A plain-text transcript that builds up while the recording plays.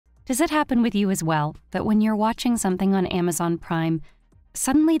Does it happen with you as well that when you're watching something on Amazon Prime,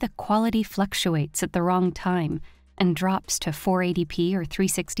 suddenly the quality fluctuates at the wrong time and drops to 480p or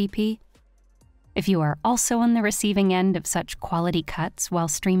 360p? If you are also on the receiving end of such quality cuts while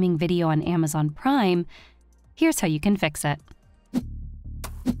streaming video on Amazon Prime, here's how you can fix it.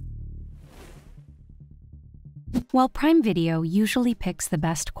 While Prime Video usually picks the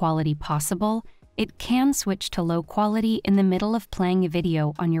best quality possible, it can switch to low quality in the middle of playing a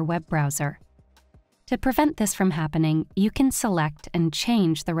video on your web browser. To prevent this from happening, you can select and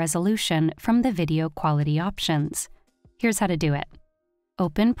change the resolution from the video quality options. Here's how to do it.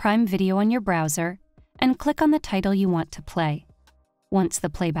 Open Prime Video on your browser and click on the title you want to play. Once the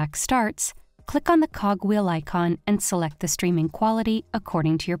playback starts, click on the cogwheel icon and select the streaming quality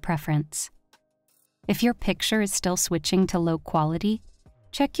according to your preference. If your picture is still switching to low quality,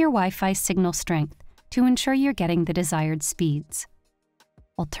 check your Wi-Fi signal strength to ensure you're getting the desired speeds.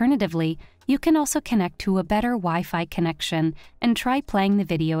 Alternatively, you can also connect to a better Wi-Fi connection and try playing the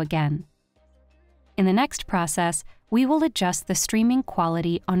video again. In the next process, we will adjust the streaming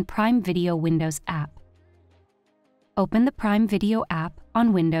quality on Prime Video Windows app. Open the Prime Video app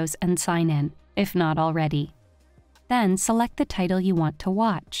on Windows and sign in, if not already. Then select the title you want to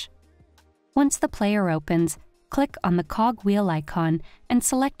watch. Once the player opens, click on the cogwheel icon and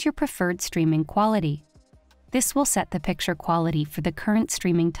select your preferred streaming quality. This will set the picture quality for the current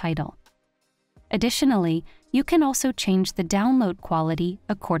streaming title. Additionally, you can also change the download quality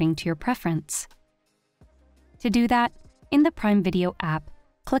according to your preference. To do that, in the Prime Video app,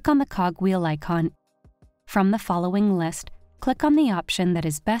 click on the cogwheel icon. From the following list, click on the option that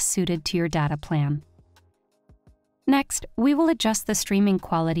is best suited to your data plan. Next, we will adjust the streaming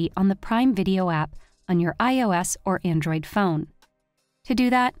quality on the Prime Video app on your iOS or Android phone. To do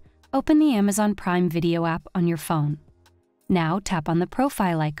that, open the Amazon Prime Video app on your phone. Now tap on the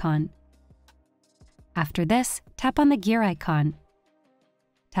profile icon. After this, tap on the gear icon.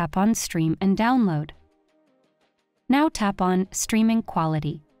 Tap on Stream and Download. Now tap on Streaming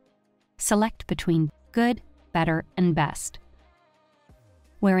Quality. Select between Good, Better, and Best.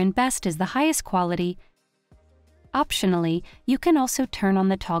 Wherein Best is the highest quality, optionally, you can also turn on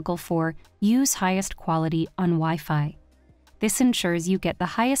the toggle for Use Highest Quality on Wi-Fi. This ensures you get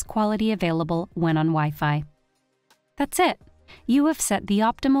the highest quality available when on Wi-Fi. That's it! You have set the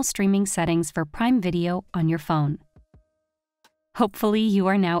optimal streaming settings for Prime Video on your phone. Hopefully, you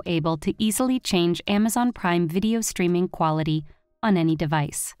are now able to easily change Amazon Prime Video streaming quality on any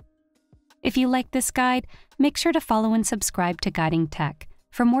device. If you like this guide, make sure to follow and subscribe to Guiding Tech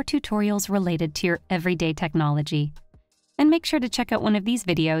for more tutorials related to your everyday technology. And make sure to check out one of these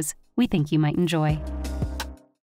videos we think you might enjoy.